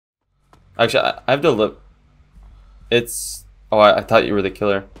Actually, I have to look. It's. Oh, I thought you were the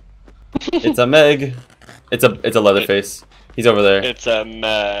killer. It's a Meg. It's a It, Leatherface. He's over there. it's a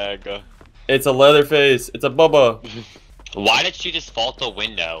Meg. It's a Leatherface. It's a Bubba. Why did she just vault the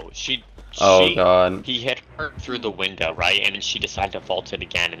window? Oh God. He hit her through the window, right? And then she decided to vault it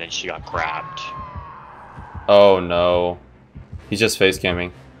again, and then she got grabbed. Oh no. He's just face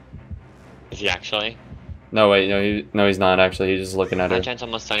camming. Is he actually? No wait, no he's not actually. He's just looking at My her. chance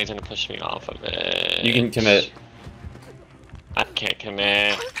almost done. He's gonna push me off of it. You can commit. I can't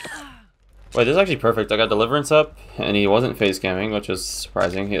commit. Wait, this is actually perfect. I got Deliverance up, and he wasn't face camming, which was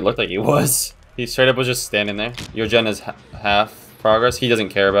surprising. It looked like he was. He straight up was just standing there. Your gen is half progress. He doesn't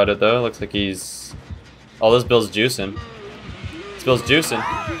care about it though. Looks like he's. Oh, this Bill's juicing. This Bill's juicing.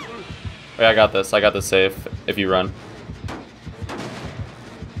 Wait, I got this. I got this safe. If you run.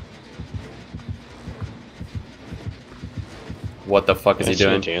 What the fuck is he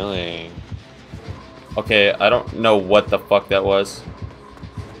doing? Okay, I don't know what the fuck that was.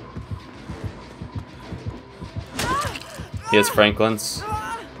 He has Franklin's.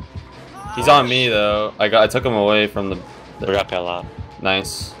 He's on me though. I took him away from the. We got Pella.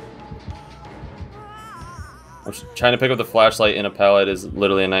 Nice. I'm trying to pick up the flashlight in a pallet is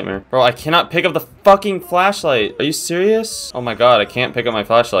literally a nightmare. Bro, I cannot pick up the fucking flashlight. Are you serious? Oh my god, I can't pick up my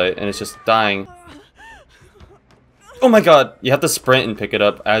flashlight and it's just dying. Oh my god, you have to sprint and pick it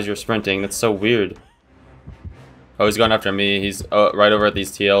up as you're sprinting. That's so weird. Oh, he's going after me. He's right over at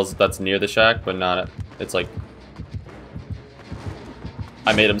these TLs that's near the shack, but not. It's like.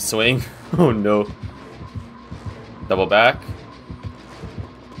 I made him swing. Oh no. Double back.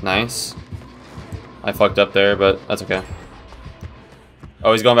 Nice. I fucked up there, but that's okay.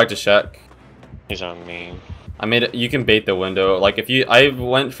 Oh, he's going back to shack. He's on me. I made it. You can bait the window. Like if you, I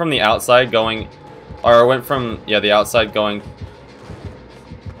went from the outside going, or I went from the outside going.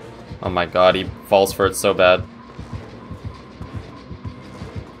 Oh my god, he falls for it so bad.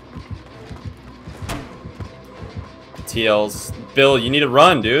 TLs. Bill, you need to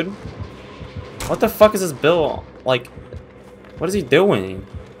run, dude. What the fuck is this Bill? Like, what is he doing?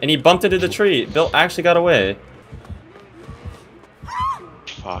 And he bumped into the tree. Bill actually got away.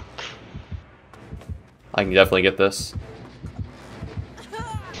 Fuck. I can definitely get this.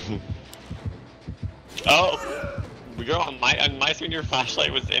 Oh! Girl, on my screen, your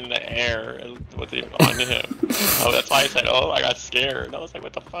flashlight was in the air. It was on him. Oh, that's why I said, oh, I got scared. I was like,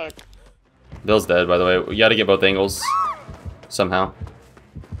 what the fuck? Bill's dead, by the way. We gotta get both angles. Somehow.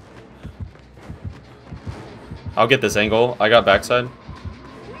 I'll get this angle. I got backside.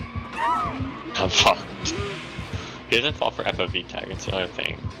 I'm fucked. He doesn't fall for FOV tag, it's the other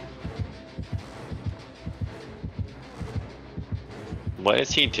thing. What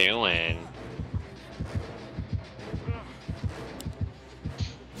is he doing?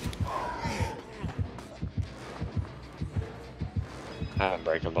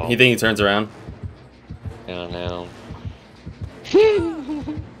 Unbreakable. You think he turns around? I don't know.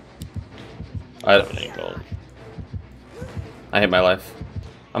 I hate my life.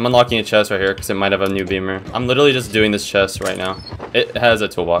 I'm unlocking a chest right here because it might have a new beamer. I'm literally just doing this chest right now. It has a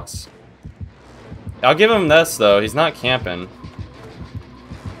toolbox. I'll give him this though. He's not camping.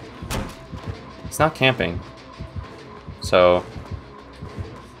 He's not camping. So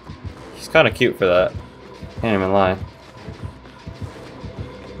he's kind of cute for that. Can't even lie.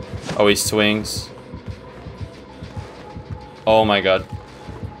 Oh, he swings. Oh my god.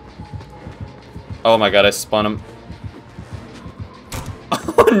 Oh my god, I spun him.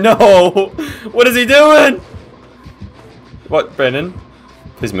 Oh no! What is he doing? What, Brandon?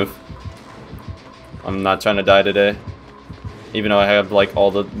 Please move. I'm not trying to die today. Even though I have like all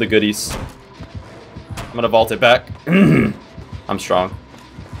the goodies. I'm gonna vault it back. I'm strong.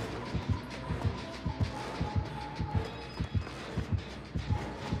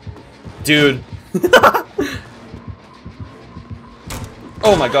 Dude.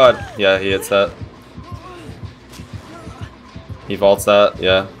 Oh my god. Yeah, he hits that. He vaults that,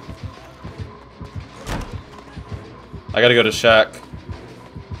 yeah. I gotta go to shack.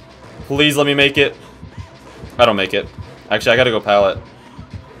 Please let me make it. I don't make it. Actually, I gotta go pallet.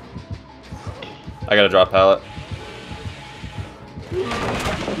 I gotta drop pallet.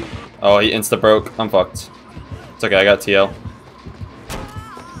 Oh, he insta-broke. I'm fucked. It's okay, I got TL.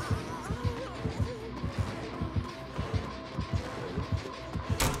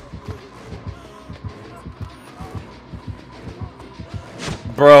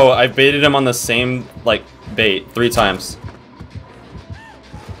 Bro, I baited him on the same, like, bait 3 times.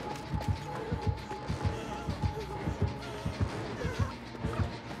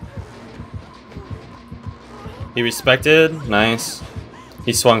 He respected. Nice.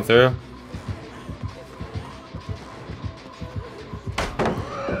 He swung through.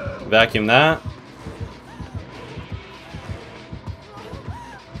 Vacuum that.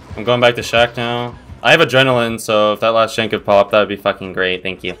 I'm going back to Shack now. I have adrenaline, so if that last shank could pop, that would be fucking great.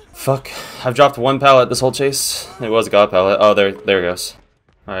 Thank you. Fuck. I've dropped one pallet this whole chase. It was a god pallet. Oh, there it goes.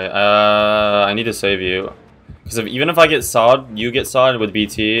 Alright, I need to save you. Because even if I get sawed, you get sawed with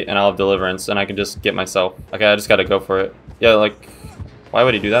BT, and I'll have deliverance, and I can just get myself. Okay, I just gotta go for it. Yeah, like, why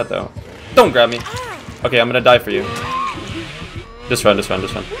would he do that, though? Don't grab me. Okay, I'm gonna die for you. Just run.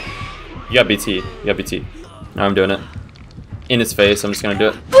 You got BT. Now I'm doing it. In his face, I'm just gonna do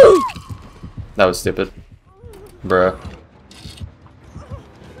it. That was stupid. Bruh.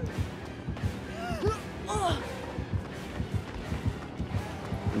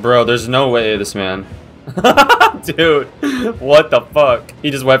 Bro, there's no way this man. Dude, what the fuck?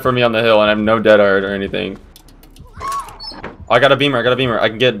 He just went for me on the hill and I have no dead hard or anything. Oh, I got a beamer. I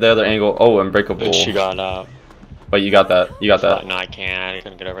can get the other angle. Oh, unbreakable. And she got up. But you got that. No, I can't. I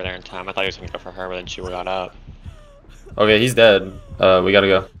couldn't get over there in time. I thought he was gonna go for her, but then she got up. Okay, he's dead. We gotta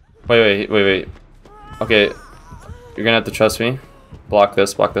go. Wait. Okay, you're gonna have to trust me. Block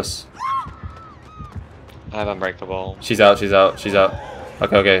this. I have unbreakable. She's out.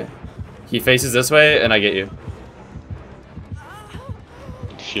 Okay. He faces this way, and I get you.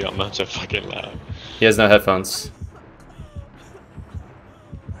 She almost so fucking loud. He has no headphones.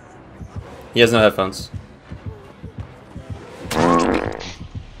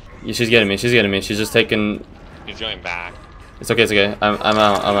 Yeah, she's getting me. She's just taking. He's going back. It's okay. I'm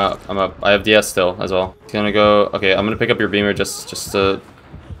out. I have DS still as well. He's gonna go. Okay, I'm gonna pick up your beamer just to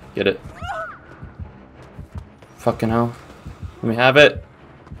get it. Fucking hell. Let me have it.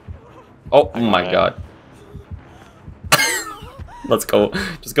 Oh my god. Let's go.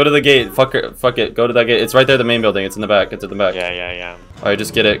 Just go to the gate. Fuck it. Go to that gate. It's right there, the main building. It's in the back. Yeah. Alright,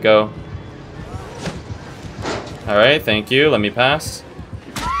 just get it. Go. Alright, thank you. Let me pass.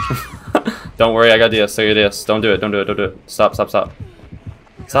 Don't worry, I got DS. So your DS. Don't do it. Stop. Alright,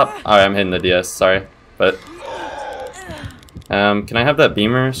 I'm hitting the DS. Sorry. But can I have that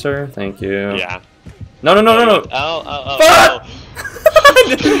beamer, sir? Thank you. Yeah. No. Oh.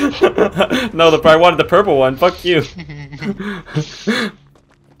 No, I wanted the purple one. Fuck you.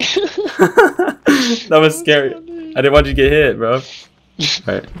 That was scary. I didn't want you to get hit, bro.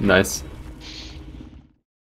 Alright, nice.